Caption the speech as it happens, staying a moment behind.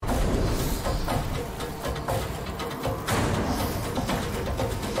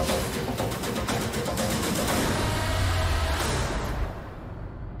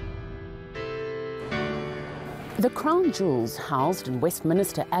crown jewels housed in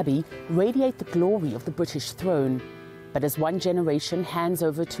Westminster Abbey radiate the glory of the British throne. But as one generation hands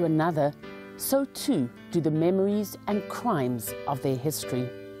over to another, so too do the memories and crimes of their history.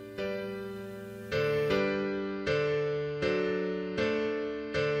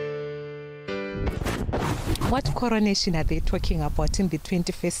 What coronation are they talking about in the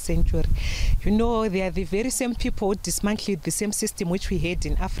 21st century? You know, they are the very same people who dismantled the same system which we had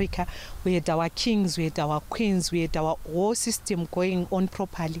in Africa. We had our kings, we had our queens, we had our whole system going on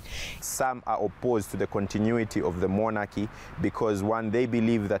properly. Some are opposed to the continuity of the monarchy because, one, they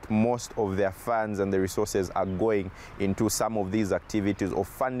believe that most of their funds and the resources are going into some of these activities of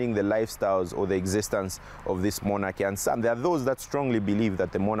funding the lifestyles or the existence of this monarchy. And some, there are those that strongly believe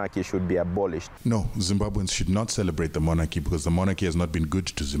that the monarchy should be abolished. No, Zimbabweans should not celebrate the monarchy because the monarchy has not been good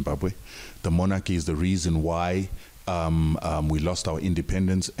to Zimbabwe. The monarchy is the reason why we lost our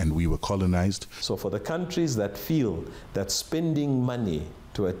independence and we were colonized. So for the countries that feel that spending money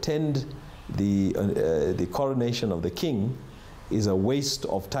to attend the coronation of the king is a waste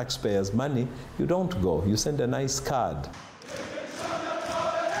of taxpayers' money, you don't go. You send a nice card.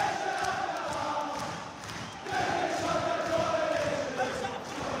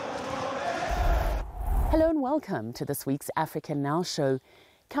 Hello and welcome to this week's Africa Now show,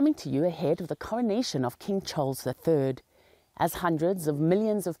 coming to you ahead of the coronation of King Charles III. As hundreds of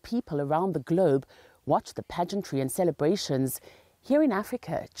millions of people around the globe watch the pageantry and celebrations, here in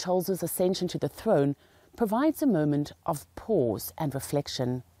Africa, Charles's ascension to the throne provides a moment of pause and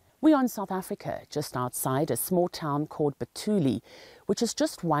reflection. We are in South Africa, just outside a small town called Batuli, which is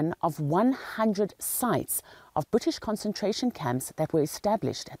just one of 100 sites of British concentration camps that were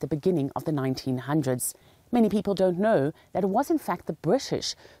established at the beginning of the 1900s. Many people don't know that it was in fact the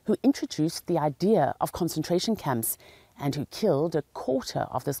British who introduced the idea of concentration camps and who killed a quarter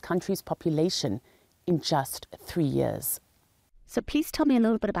of this country's population in just 3 years. So please tell me a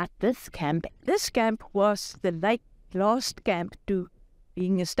little bit about this camp. This camp was the last camp to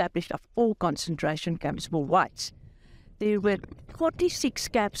being established of all concentration camps for whites. There were 46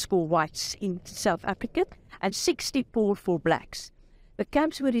 camps for whites in South Africa and 64 for blacks. The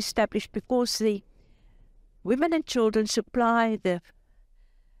camps were established because the women and children supply the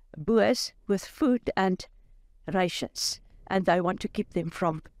Boers with food and rations, and they want to keep them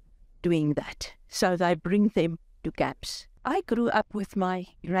from doing that. So they bring them to camps. I grew up with my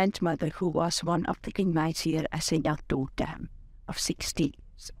grandmother, who was one of the inmates here as a young daughter of 16.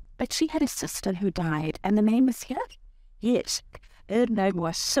 But she had a sister who died, and the name is here? Yes, her name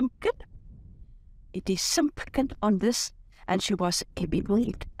was Simpkin. It is Simpkin on this, and she was a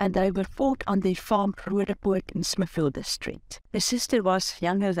bereaved, and they were fought on their farm, Roodepoort in Smithfield District. The sister was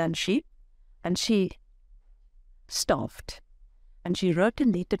younger than she, and she starved. And she wrote a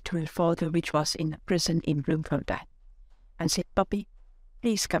letter to her father, which was in prison in Bloemfontein, and said, "Papi,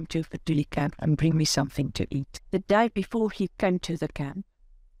 please come to Batuli camp and bring me something to eat." The day before he came to the camp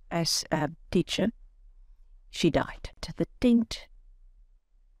as a teacher, she died. The tent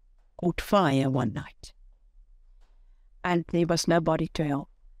caught fire one night, and there was nobody to help.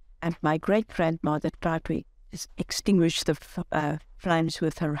 And my great-grandmother tried to extinguish the flames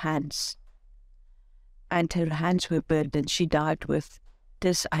with her hands, and her hands were burned, and she died with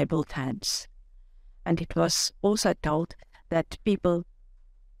disabled hands. And it was also told that people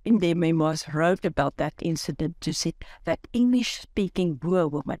in their memoirs wrote about that incident to say that English-speaking Boer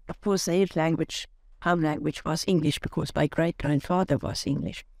women, of course their language, home language was English because my great-grandfather was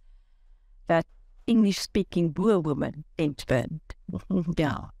English, that English-speaking Boer women went burned.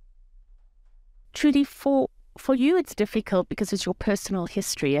 Yeah. Trudy, for you it's difficult because it's your personal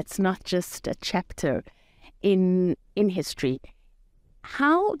history. It's not just a chapter in history.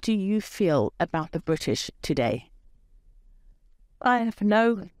 How do you feel about the British today? I have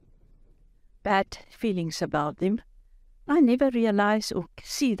no bad feelings about them. I never realized or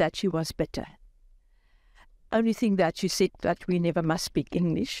see that she was bitter. Only thing that she said that we never must speak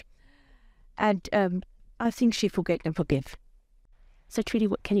English. And I think she forget and forgive. So Trudy,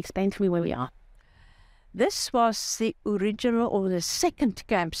 can you explain to me where we are? This was the original or the second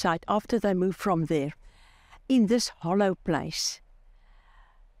campsite after they moved from there, in this hollow place.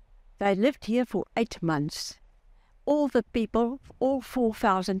 They lived here for 8 months. All the people, all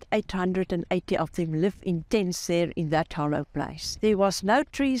 4,880 of them, lived in tents there in that hollow place. There was no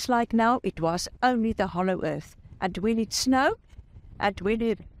trees like now, it was only the hollow earth. And when it snowed, and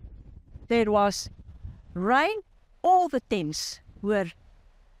when there was rain, all the tents were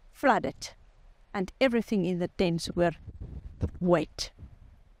flooded, and everything in the tents were wet.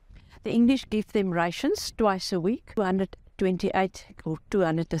 The English gave them rations twice a week, 228 or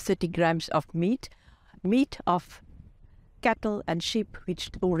 230 grams of meat, meat of cattle and sheep which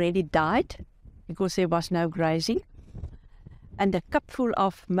already died because there was no grazing, and a cupful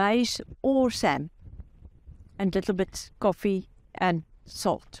of maize or sand, and little bit coffee and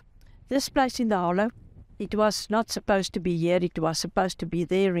salt. This place in the hollow, it was not supposed to be here, it was supposed to be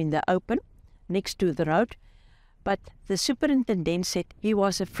there in the open, next to the road. But the superintendent said he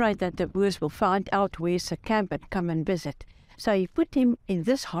was afraid that the Boers will find out where's the camp and come and visit. So he put him in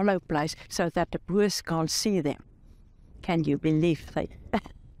this hollow place so that the Boers can't see them. Can you believe that?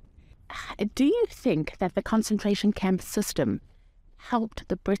 Do you think that the concentration camp system helped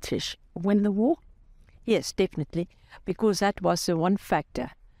the British win the war? Yes, definitely, because that was the one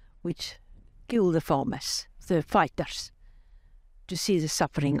factor which killed the farmers, the fighters, to see the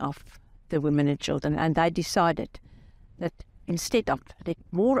suffering of the women and children, and they decided that instead of let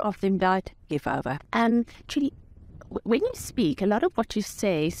more of them died, give over. Trudy, when you speak, a lot of what you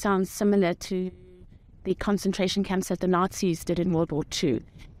say sounds similar to the concentration camps that the Nazis did in World War II.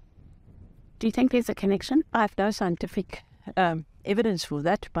 Do you think there's a connection? I have no scientific evidence for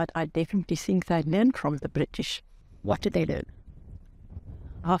that, but I definitely think they learned from the British. What did they learn?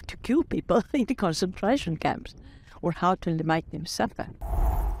 How to kill people in the concentration camps, or how to make them suffer.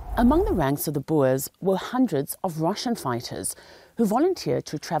 Among the ranks of the Boers were hundreds of Russian fighters who volunteered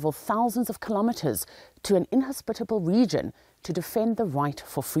to travel thousands of kilometers to an inhospitable region to defend the right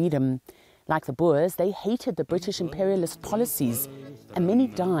for freedom. Like the Boers, they hated the British imperialist policies, and many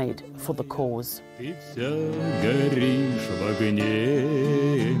died for the cause.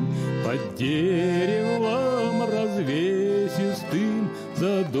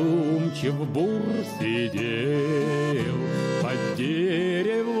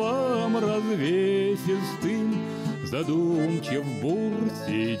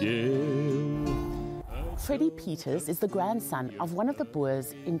 Freddie Peters is the grandson of one of the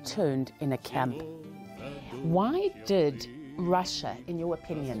Boers interned in a camp. Why did Russia, in your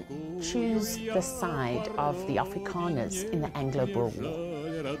opinion, choose the side of the Afrikaners in the Anglo-Boer War?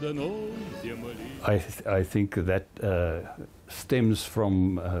 I think that stems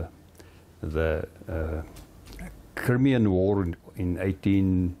from the Crimean War in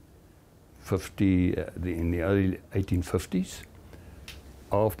 1850, in the early 1850s,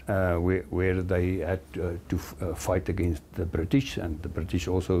 where they had to fight against the British, and the British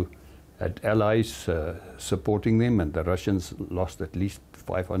also had allies supporting them, and the Russians lost at least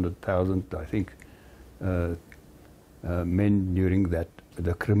 500,000, I think, men during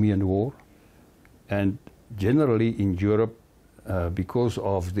the Crimean War. And generally in Europe, because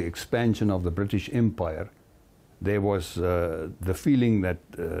of the expansion of the British Empire, there was the feeling that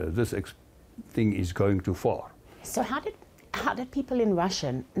this thing is going too far. So how did people in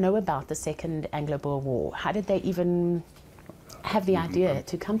Russia know about the Second Anglo-Boer War? How did they even have the idea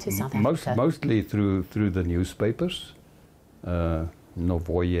to come to South Africa? Mostly through the newspapers.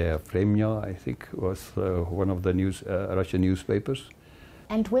 Novoye Vremya, I think, was one of the Russian newspapers.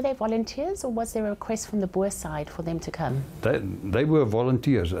 And were they volunteers, or was there a request from the Boer side for them to come? They were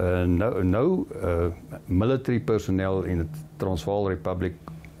volunteers. No military personnel in the Transvaal Republic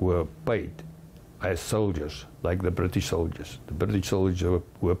were paid as soldiers, like the British soldiers. The British soldiers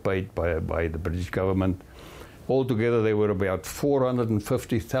were paid by the British government. Altogether, there were about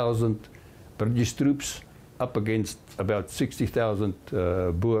 450,000 British troops up against about 60,000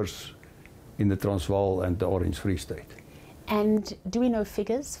 Boers in the Transvaal and the Orange Free State. And do we know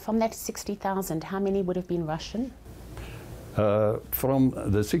figures? From that 60,000, how many would have been Russian? From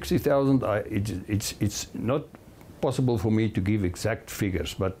the 60,000, it's not possible for me to give exact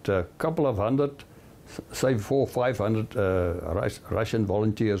figures, but a couple of hundred, say 400 or 500 Russian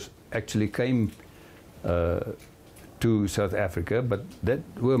volunteers actually came to South Africa, but that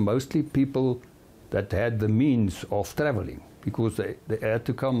were mostly people that had the means of traveling, because they had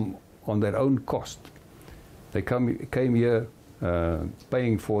to come on their own cost. They came here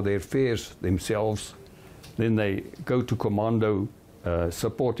paying for their fares themselves. Then they go to commando,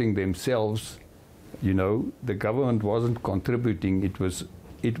 supporting themselves. You know, the government wasn't contributing. It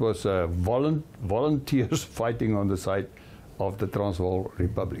was volunteers fighting on the side of the Transvaal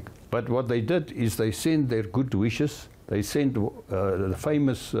Republic. But what they did is they sent their good wishes. They sent the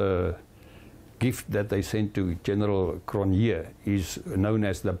famous gift that they sent to General Cronje is known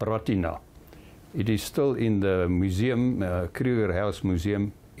as the Bratina. It is still in the museum, Kruger House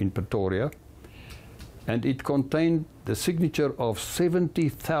Museum in Pretoria, and it contained the signature of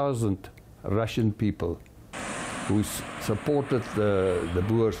 70,000 Russian people who supported the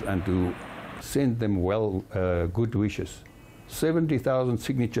Boers and who sent them good wishes. 70,000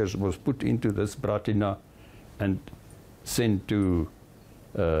 signatures was put into this Bratina and sent to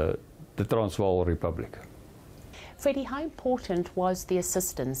the the Transvaal Republic. Freddie, how important was the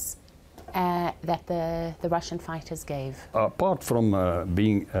assistance that the Russian fighters gave? Apart from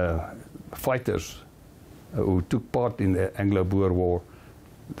being fighters who took part in the Anglo-Boer War,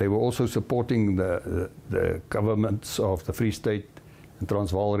 they were also supporting the governments of the Free State and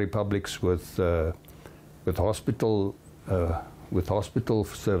Transvaal republics with hospital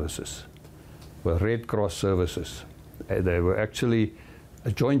services, with Red Cross services. They were actually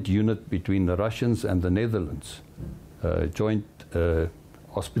a joint unit between the Russians and the Netherlands, a joint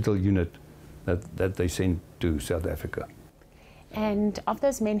hospital unit that they sent to South Africa. And of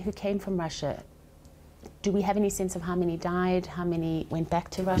those men who came from Russia, do we have any sense of how many died, how many went back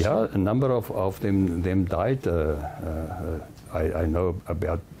to Russia? Yeah, a number of them died. I know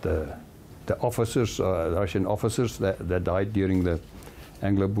about the officers, Russian officers that died during the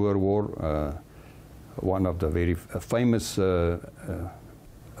Anglo-Boer War. One of the very famous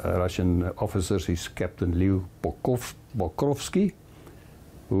Russian officers is Captain Leo Pokrovsky,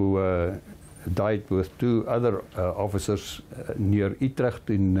 who died with two other officers near Utrecht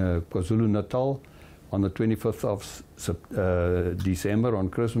in KwaZulu-Natal on the 25th of December, on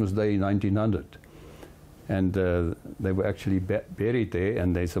Christmas Day 1900. And they were actually buried there,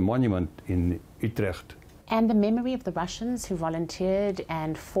 and there's a monument in Utrecht. And the memory of the Russians who volunteered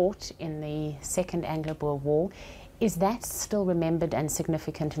and fought in the Second Anglo-Boer War, is that still remembered and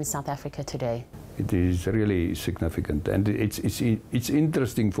significant in South Africa today? It is really significant, and it's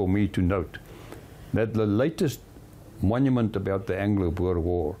interesting for me to note that the latest monument about the Anglo-Boer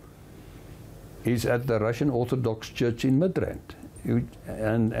War is at the Russian Orthodox Church in Midrand,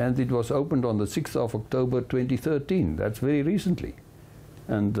 and it was opened on the 6th of October 2013. That's very recently.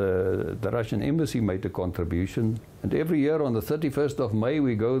 And the Russian embassy made a contribution, and every year on the 31st of May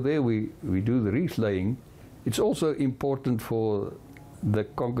we go there, we do the wreath laying. It's also important for the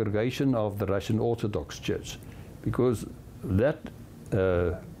congregation of the Russian Orthodox Church, because that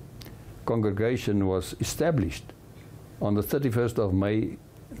congregation was established on the 31st of May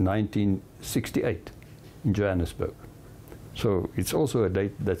 1968 in Johannesburg. So it's also a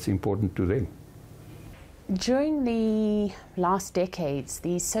date that's important to them. During the last decades,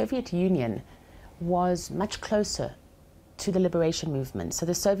 the Soviet Union was much closer to the liberation movement. So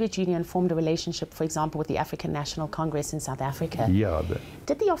the Soviet Union formed a relationship, for example, with the African National Congress in South Africa. Yeah.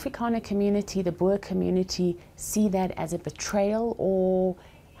 Did the Afrikaner community, the Boer community, see that as a betrayal, or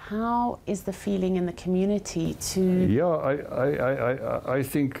how is the feeling in the community to... Yeah, I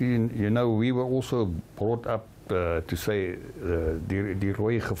think, you know, we were also brought up to say the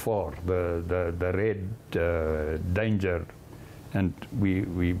rooi gevaar, the red danger, and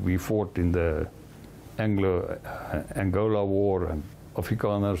we fought in the Angola War, and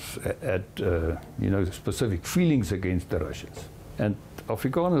Afrikaners had you know, specific feelings against the Russians. And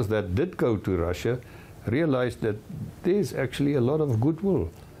Afrikaners that did go to Russia realized that there's actually a lot of goodwill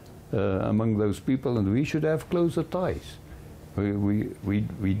among those people, and we should have closer ties.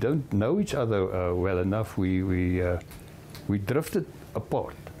 We don't know each other well enough. We drifted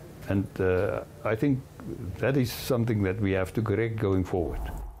apart, and I think that is something that we have to correct going forward.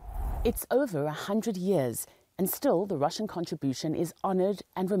 It's over 100 years, and still the Russian contribution is honoured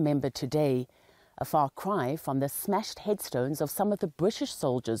and remembered today. A far cry from the smashed headstones of some of the British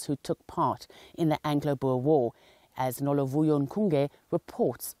soldiers who took part in the Anglo-Boer War, as Nolovuyo Nkunge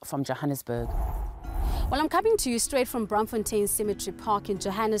reports from Johannesburg. Well, I'm coming to you straight from Braamfontein Cemetery Park in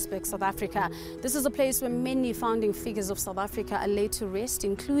Johannesburg, South Africa. This is a place where many founding figures of South Africa are laid to rest,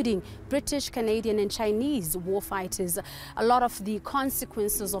 including British, Canadian and Chinese war fighters. A lot of the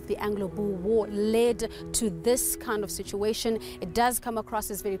consequences of the Anglo-Boer War led to this kind of situation. It does come across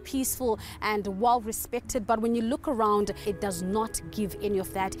as very peaceful and well respected, but when you look around, it does not give any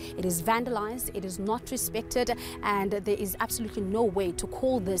of that. It is vandalized, it is not respected, and there is absolutely no way to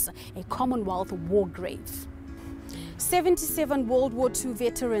call this a Commonwealth war grave. 77 World War II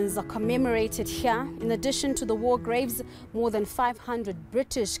veterans are commemorated here. In addition to the war graves, more than 500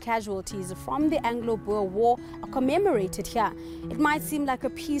 British casualties from the Anglo-Boer War are commemorated here. It might seem like a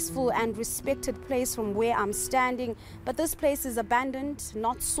peaceful and respected place from where I'm standing, but this place is abandoned,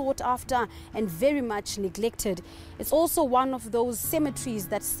 not sought after, and very much neglected. It's also one of those cemeteries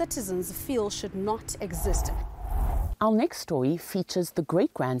that citizens feel should not exist. Our next story features the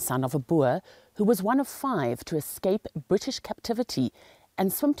great-grandson of a Boer who was one of 5 to escape British captivity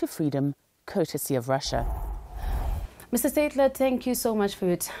and swim to freedom courtesy of Russia. Mr. Steytler, thank you so much for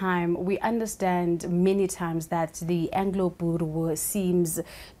your time. We understand many times that the Anglo-Boer War seems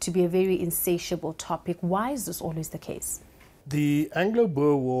to be a very insatiable topic. Why is this always the case? The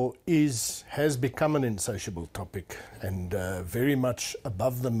Anglo-Boer War has become an insatiable topic and very much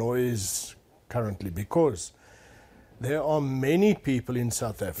above the noise currently, because there are many people in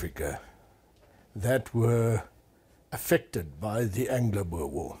South Africa that were affected by the Anglo-Boer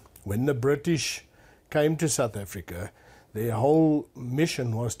War. When the British came to South Africa, their whole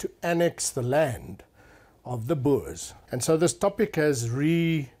mission was to annex the land of the Boers. And so this topic has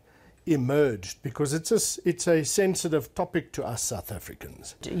re-emerged because it's a sensitive topic to us South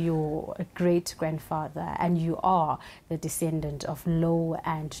Africans. Your great-grandfather, and you are the descendant of Low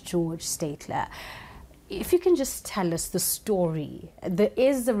and George Statler. If you can just tell us the story, there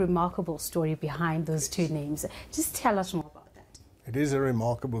is a remarkable story behind those two names. Just tell us more about that. It is a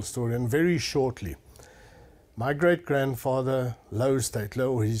remarkable story, and very shortly. My great-grandfather, Lou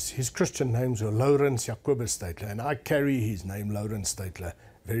Statler, or his Christian names were Lawrence Jacobus Statler, and I carry his name, Lawrence Statler,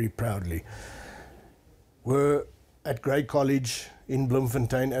 very proudly, were at Grey College in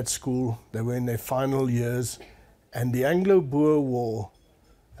Bloemfontein at school. They were in their final years, and the Anglo-Boer War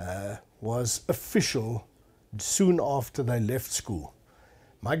was official soon after they left school.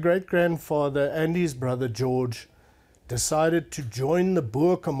 My great-grandfather and his brother George decided to join the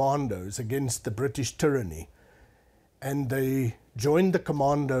Boer commandos against the British tyranny, and they joined the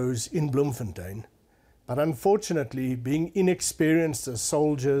commandos in Bloemfontein. But unfortunately, being inexperienced as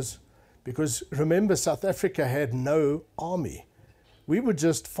soldiers, because remember, South Africa had no army. We were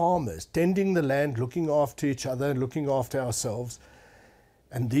just farmers, tending the land, looking after each other, looking after ourselves.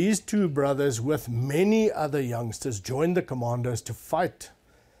 And these two brothers, with many other youngsters, joined the commandos to fight,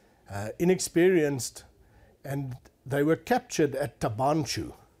 inexperienced, and they were captured at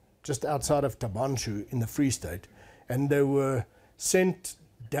Tabanchu, just outside of Tabanchu in the Free State, and they were sent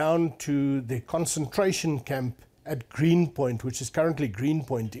down to the concentration camp at Greenpoint, which is currently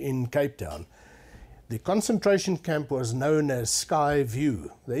Greenpoint in Cape Town. The concentration camp was known as Sky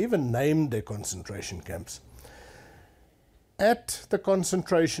View. They even named their concentration camps. At the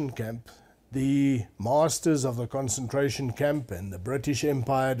concentration camp, the masters of the concentration camp and the British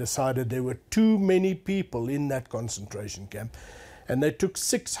Empire decided there were too many people in that concentration camp, and they took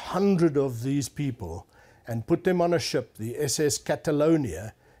 600 of these people and put them on a ship, the SS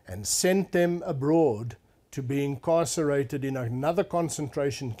Catalonia, and sent them abroad to be incarcerated in another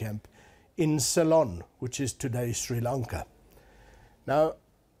concentration camp in Ceylon, which is today Sri Lanka. Now,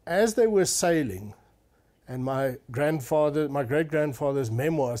 as they were sailing, and my great-grandfather's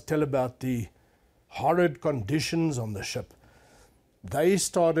memoirs tell about the horrid conditions on the ship, they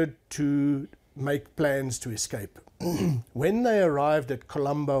started to make plans to escape. When they arrived at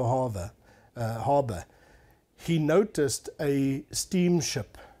Colombo Harbour, he noticed a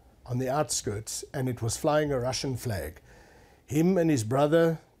steamship on the outskirts, and it was flying a Russian flag. Him and his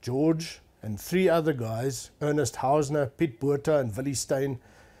brother, George, and 3 other guys, Ernest Hausner, Piet Botha, and Willie Steyn,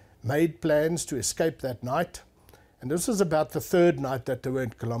 made plans to escape that night. And this was about the 3rd night that they were in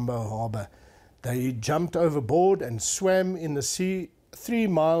Colombo Harbour. They jumped overboard and swam in the sea 3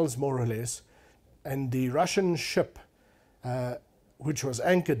 miles more or less, and the Russian ship, which was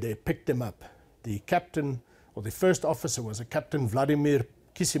anchored there, picked them up. The captain, or the first officer, was a Captain Vladimir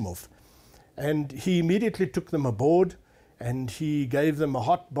Kisimov, and he immediately took them aboard, and he gave them a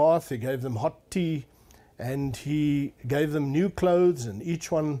hot bath, he gave them hot tea, and he gave them new clothes, and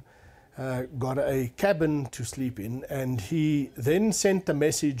each one got a cabin to sleep in. And he then sent a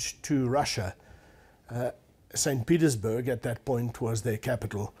message to Russia. St. Petersburg at that point was their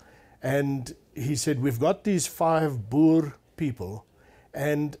capital, and he said, we've got these 5 Boer people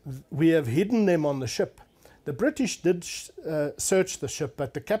and we have hidden them on the ship. The British did search the ship,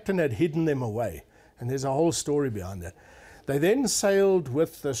 but the captain had hidden them away, and there's a whole story behind that. They then sailed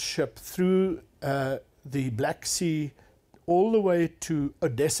with the ship through the Black Sea all the way to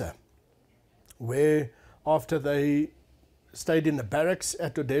Odessa, where after they stayed in the barracks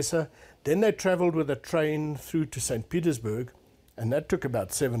at Odessa, then they traveled with a train through to St. Petersburg, and that took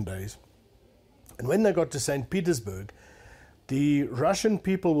about 7 days. And when they got to St. Petersburg, the Russian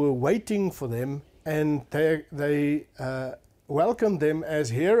people were waiting for them, and they welcomed them as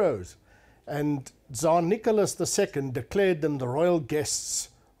heroes. And Tsar Nicholas II declared them the royal guests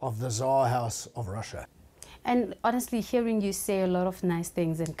of the Tsar House of Russia. And honestly, hearing you say a lot of nice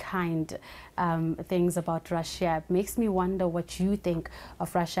things and kind things about Russia makes me wonder what you think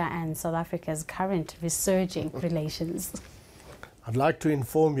of Russia and South Africa's current resurging relations. I'd like to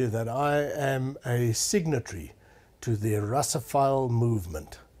inform you that I am a signatory to the Russophile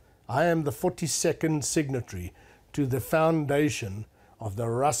movement. I am the 42nd signatory to the foundation of the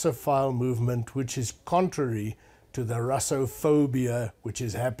Russophile movement, which is contrary to the Russophobia which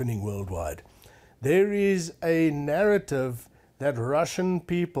is happening worldwide. There is a narrative that Russian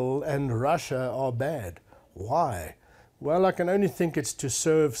people and Russia are bad. Why? Well, I can only think it's to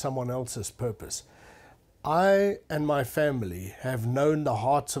serve someone else's purpose. I and my family have known the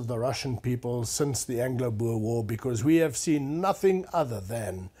hearts of the Russian people since the Anglo-Boer War, because we have seen nothing other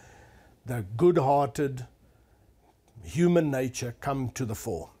than the good-hearted human nature come to the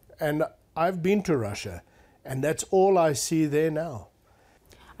fore. And I've been to Russia, and that's all I see there now.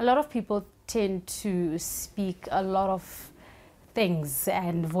 A lot of people tend to speak a lot of things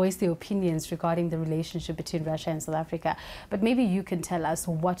and voice their opinions regarding the relationship between Russia and South Africa. But maybe you can tell us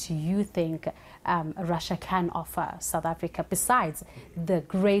what you think Russia can offer South Africa besides the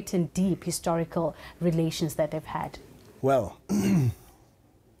great and deep historical relations that they've had. Well,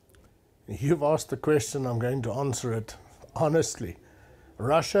 you've asked the question, I'm going to answer it honestly.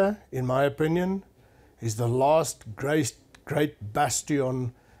 Russia, in my opinion, is the last great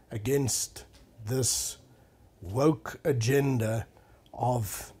bastion against this woke agenda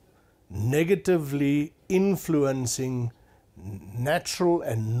of negatively influencing natural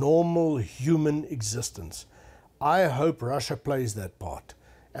and normal human existence. I hope Russia plays that part,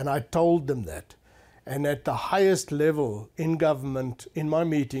 and I told them that. And at the highest level in government, in my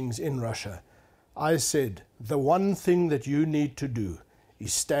meetings in Russia, I said, the one thing that you need to do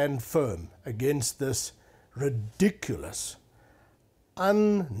is stand firm against this ridiculous,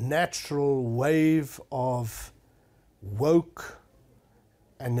 unnatural wave of woke,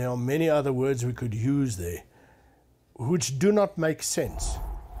 and there are many other words we could use there, which do not make sense.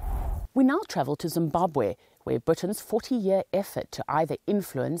 We now travel to Zimbabwe, where Britain's 40-year effort to either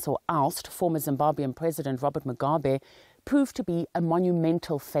influence or oust former Zimbabwean President Robert Mugabe proved to be a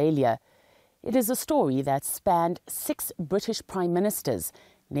monumental failure. It is a story that spanned 6 British prime ministers,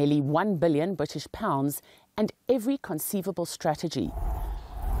 nearly £1 billion British pounds, and every conceivable strategy.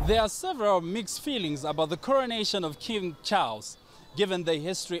 There are several mixed feelings about the coronation of King Charles, given the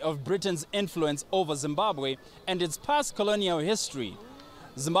history of Britain's influence over Zimbabwe and its past colonial history.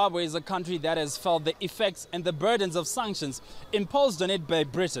 Zimbabwe is a country that has felt the effects and the burdens of sanctions imposed on it by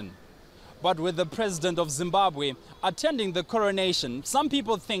Britain. But with the president of Zimbabwe attending the coronation, some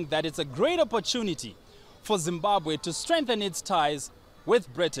people think that it's a great opportunity for Zimbabwe to strengthen its ties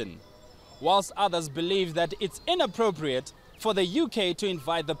with Britain, whilst others believe that it's inappropriate for the UK to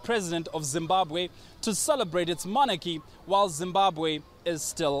invite the president of Zimbabwe to celebrate its monarchy while Zimbabwe is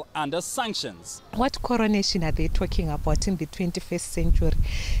still under sanctions. What coronation are they talking about in the 21st century?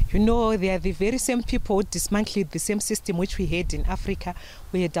 You know, they are the very same people who dismantled the same system which we had in Africa.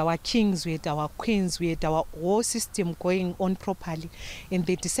 We had our kings, we had our queens, we had our whole system going on properly. And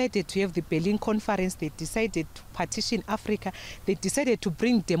they decided to have the Berlin Conference, they decided to partition Africa, they decided to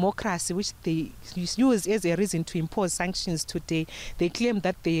bring democracy, which they use as a reason to impose sanctions today. They claim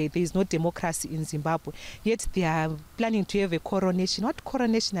that there is no democracy in Zimbabwe, yet they are planning to have a coronation. What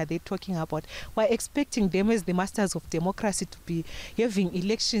coronation are they talking about? We're expecting them as the masters of democracy to be having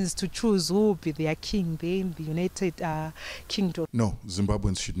elections to choose who will be their king there in the United Kingdom. No,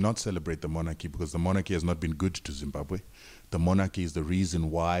 Zimbabweans should not celebrate the monarchy because the monarchy has not been good to Zimbabwe. The monarchy is the reason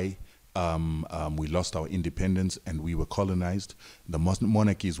why we lost our independence and we were colonized. The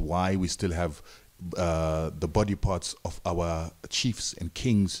monarchy is why we still have the body parts of our chiefs and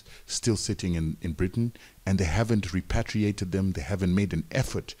kings still sitting in Britain, and they haven't repatriated them. They haven't made an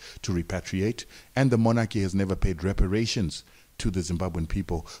effort to repatriate, and the monarchy has never paid reparations to the Zimbabwean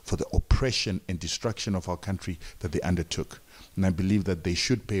people for the oppression and destruction of our country that they undertook. And I believe that they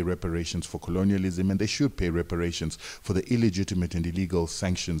should pay reparations for colonialism, and they should pay reparations for the illegitimate and illegal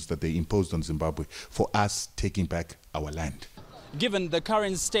sanctions that they imposed on Zimbabwe for us taking back our land. Given the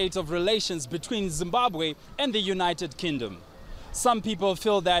current state of relations between Zimbabwe and the United Kingdom, some people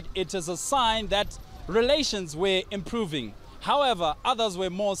feel that it is a sign that relations were improving. However, others were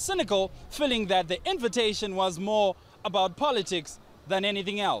more cynical, feeling that the invitation was more about politics than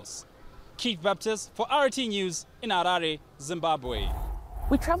anything else. Keith Baptist for RT News in Harare, Zimbabwe.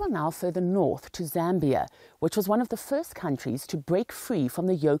 We travel now further north to Zambia, which was one of the first countries to break free from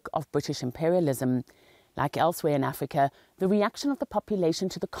the yoke of British imperialism. Like elsewhere in Africa, the reaction of the population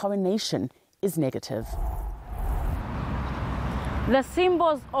to the coronation is negative. The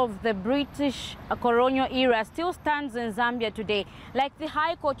symbols of the British colonial era still stands in Zambia today, like the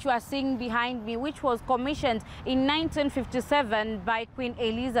High Court you are seeing behind me, which was commissioned in 1957 by Queen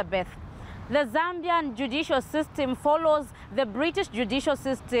Elizabeth. The Zambian judicial system follows the British judicial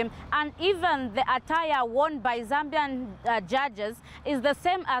system, and even the attire worn by Zambian judges is the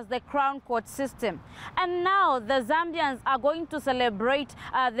same as the Crown Court system. And now the Zambians are going to celebrate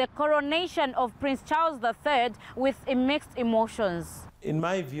the coronation of Prince Charles III with mixed emotions. In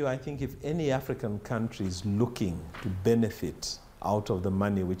my view, I think if any African country is looking to benefit out of the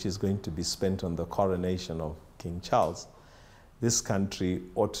money which is going to be spent on the coronation of King Charles, this country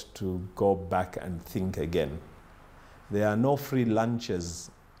ought to go back and think again. There are no free lunches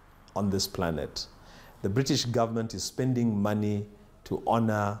on this planet. The British government is spending money to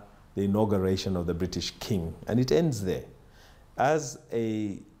honor the inauguration of the British King, and it ends there. As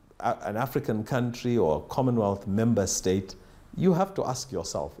an African country or a Commonwealth member state, you have to ask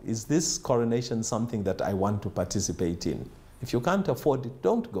yourself, is this coronation something that I want to participate in? If you can't afford it,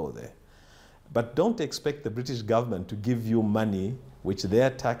 don't go there. But don't expect the British government to give you money which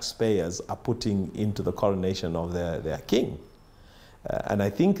their taxpayers are putting into the coronation of their king. And I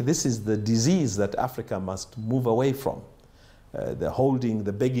think this is the disease that Africa must move away from. The holding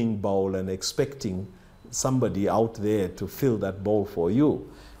the begging bowl and expecting somebody out there to fill that bowl for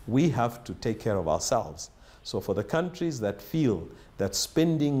you. We have to take care of ourselves. So for the countries that feel that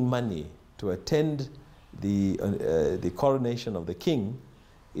spending money to attend the coronation of the king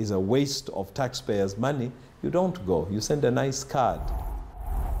is a waste of taxpayers' money, you don't go. You send a nice card.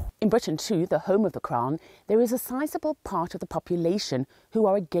 In Britain too, the home of the Crown, there is a sizable part of the population who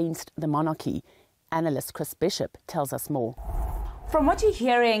are against the monarchy. Analyst Chris Bishop tells us more. From what you're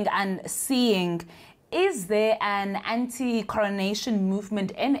hearing and seeing, is there an anti-coronation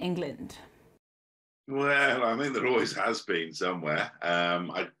movement in England? Well, I think there always has been somewhere.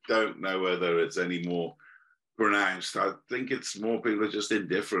 I don't know whether it's any more pronounced. I think it's more people are just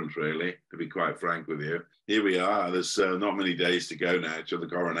indifferent, really, to be quite frank with you. Here we are. There's not many days to go now to the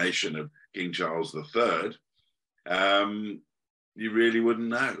coronation of King Charles III. You really wouldn't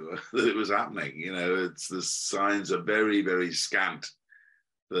know that it was happening. You know, the signs are very, very scant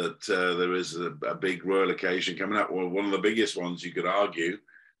that there is a big royal occasion coming up. Well, one of the biggest ones, you could argue,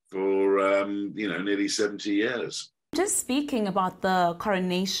 for, nearly 70 years. Just speaking about the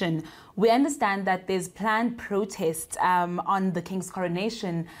coronation, we understand that there's planned protests on the King's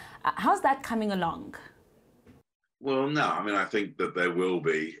coronation. How's that coming along? Well, no, I mean, I think that there will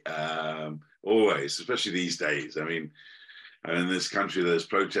be always, especially these days. I mean, in this country, there's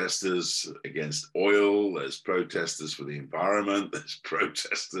protesters against oil, there's protesters for the environment, there's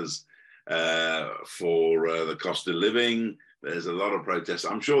protesters for the cost of living. There's a lot of protests.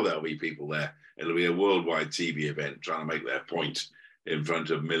 I'm sure there'll be people there. It'll be a worldwide TV event trying to make their point in front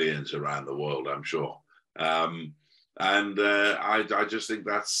of millions around the world, I'm sure. I just think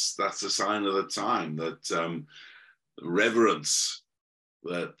that's a sign of the time, that reverence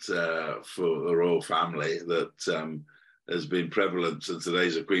that for the royal family that has been prevalent since the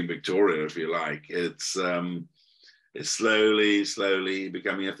days of Queen Victoria, if you like. It's slowly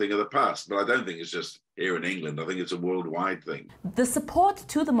becoming a thing of the past. But I don't think it's just here in England. I think it's a worldwide thing. The support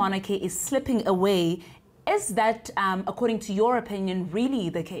to the monarchy is slipping away. Is that, according to your opinion, really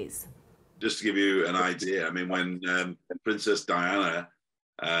the case? Just to give you an idea, I mean, when Princess Diana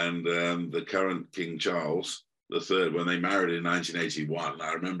and the current King Charles III, when they married in 1981,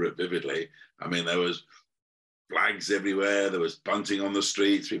 I remember it vividly. I mean, there was flags everywhere. There was bunting on the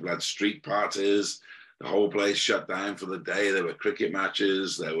streets. People had street parties. The whole place shut down for the day. There were cricket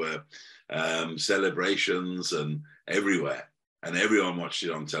matches. There were celebrations and everywhere. And everyone watched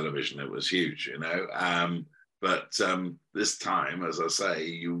it on television. It was huge, you know. But this time, as I say,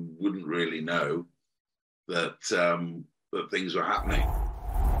 you wouldn't really know that, that things were happening.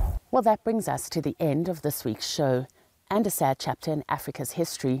 Well, that brings us to the end of this week's show and a sad chapter in Africa's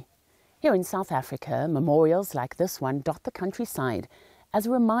history. Here in South Africa, memorials like this one dot the countryside as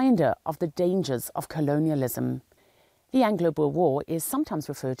a reminder of the dangers of colonialism. The Anglo-Boer War is sometimes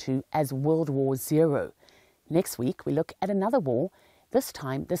referred to as World War Zero. Next week, we look at another war, this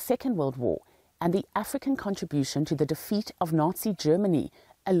time the Second World War, and the African contribution to the defeat of Nazi Germany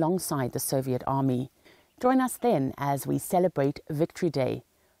alongside the Soviet Army. Join us then as we celebrate Victory Day.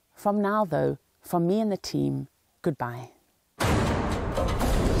 From now, though, from me and the team, goodbye.